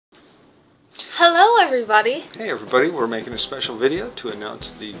everybody! Hey everybody, we're making a special video to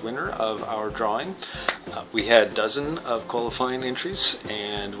announce the winner of our drawing. We had a dozen of qualifying entries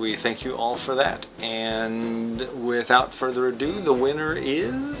and we thank you all for that. And without further ado, the winner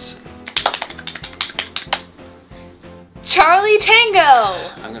is... Charlie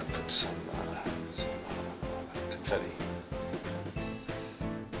Tango! I'm going to put some confetti.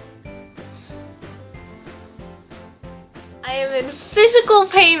 I am in physical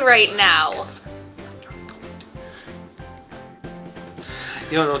pain right now.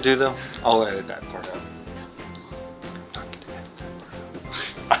 You know what I'll do though? I'll edit that part out.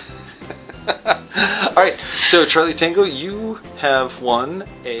 Alright, so Charlie Tango, you have won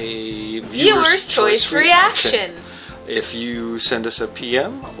a Viewer's Choice Reaction. If you send us a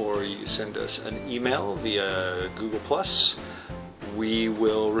PM or you send us an email via Google+, we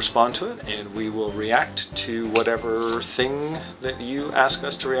will respond to it and we will react to whatever thing that you ask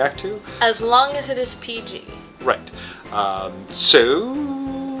us to react to. As long as it is PG. Right. So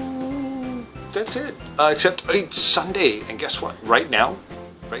that's it. Except it's Sunday, and guess what? Right now,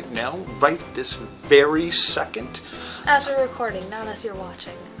 right this very second. As we're recording, not as you're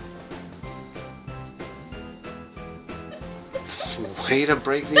watching. Way to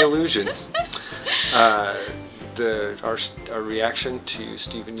break the illusion. Our reaction to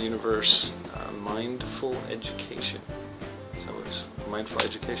Steven Universe Mindful Education. So it's Mindful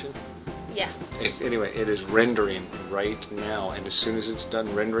Education? Yeah. Anyway, it is rendering right now, and as soon as it's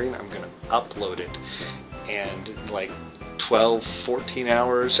done rendering, I'm going to upload it. And like 12-14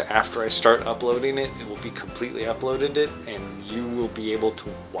 hours after I start uploading it, it will be completely uploaded and you will be able to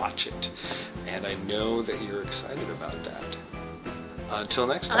watch it. And I know that you're excited about that. Until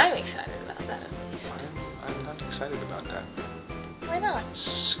next time. I'm excited about that. I'm not excited about that. Why not? I'm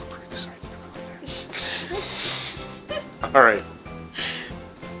super excited about that. All right.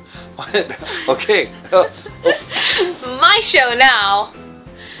 What? Okay. My show now.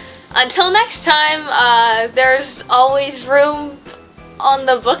 Until next time, there's always room on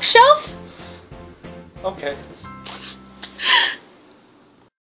the bookshelf. Okay.